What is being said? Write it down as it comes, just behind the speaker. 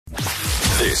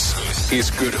This is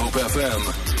Good Hope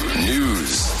FM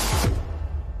News.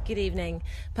 Good evening.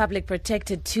 Public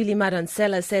Protector Thuli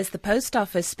Madonsela says the post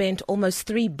office spent almost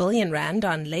 3 billion rand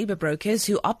on labour brokers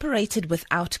who operated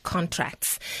without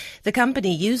contracts. The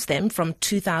company used them from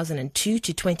 2002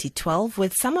 to 2012,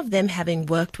 with some of them having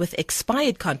worked with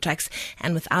expired contracts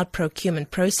and without procurement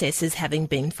processes having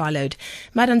been followed.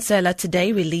 Madonsela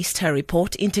today released her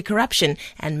report into corruption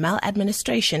and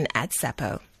maladministration at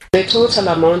SAPO. The total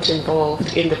amount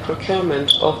involved in the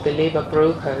procurement of the labour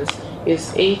brokers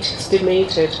is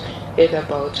estimated at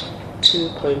about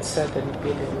 2.7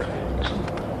 billion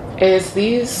rand. As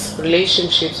these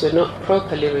relationships were not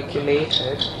properly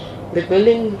regulated, the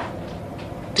billing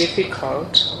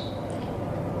difficult,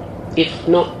 if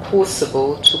not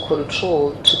possible, to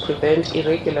control to prevent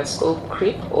irregular scope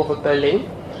creep, overbilling,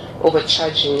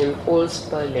 overcharging and false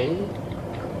billing.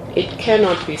 It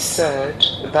cannot be said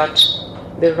that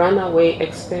the runaway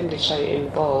expenditure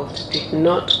involved did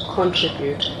not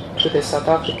contribute to the South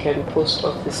African Post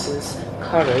Office's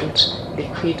current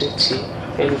liquidity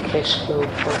and cash flow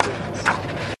problems.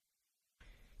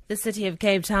 The city of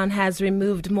Cape Town has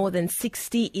removed more than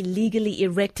 60 illegally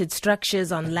erected structures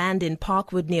on land in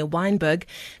Parkwood near Wynberg.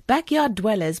 Backyard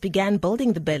dwellers began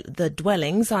building the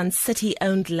dwellings on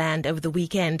city-owned land over the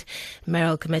weekend.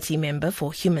 Mayoral Committee member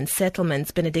for Human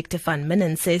Settlements, Benedicta van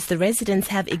Minnen, says the residents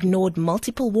have ignored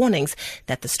multiple warnings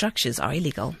that the structures are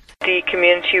illegal. The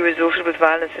community resorted with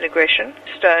violence and aggression.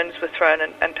 Stones were thrown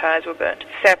and tyres were burnt.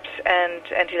 SAPS and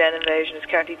Anti-Land Invasion is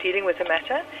currently dealing with the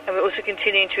matter, and we're also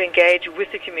continuing to engage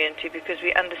with the community because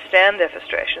we understand their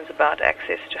frustrations about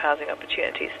access to housing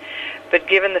opportunities. But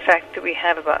given the fact that we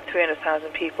have about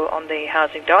 300,000 people on the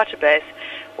housing database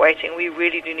waiting, we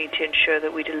really do need to ensure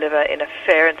that we deliver in a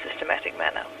fair and systematic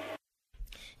manner.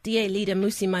 DA leader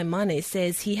Musi Maimane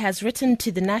says he has written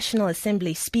to the National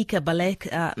Assembly Speaker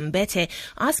Baleka Mbete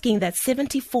asking that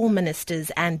 74 ministers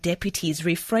and deputies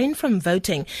refrain from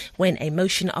voting when a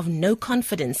motion of no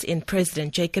confidence in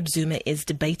President Jacob Zuma is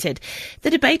debated.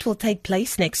 The debate will take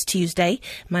place next Tuesday.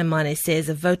 Maimane says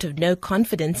a vote of no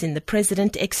confidence in the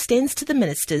president extends to the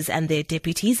ministers and their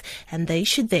deputies, and they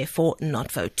should therefore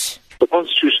not vote. The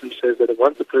Constitution says that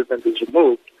once the president is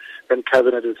removed, then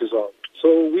cabinet is dissolved.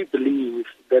 So we believe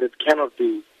that it cannot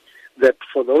be that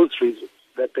for those reasons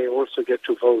that they also get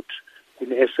to vote,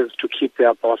 in essence, to keep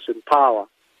their boss in power,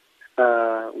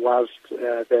 whilst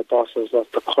their boss has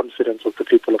lost the confidence of the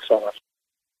people of South Africa.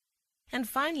 And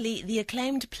finally, the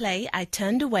acclaimed play I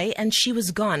Turned Away and She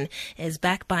Was Gone is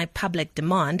back by public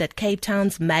demand at Cape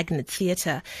Town's Magnet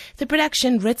Theatre. The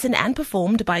production, written and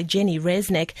performed by Jenny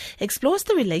Resnick, explores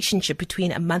the relationship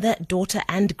between a mother, daughter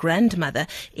and grandmother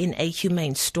in a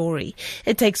humane story.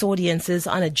 It takes audiences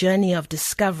on a journey of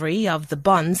discovery of the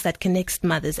bonds that connect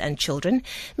mothers and children.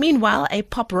 Meanwhile, a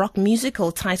pop-rock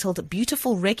musical titled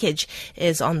Beautiful Wreckage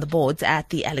is on the boards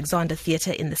at the Alexander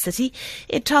Theatre in the city.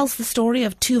 It tells the story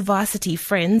of two varsity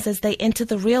friends as they enter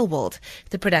the real world.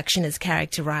 The production is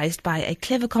characterized by a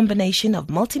clever combination of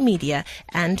multimedia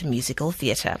and musical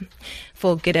theatre.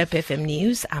 For Good Hope FM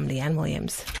News, I'm Leanne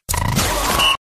Williams.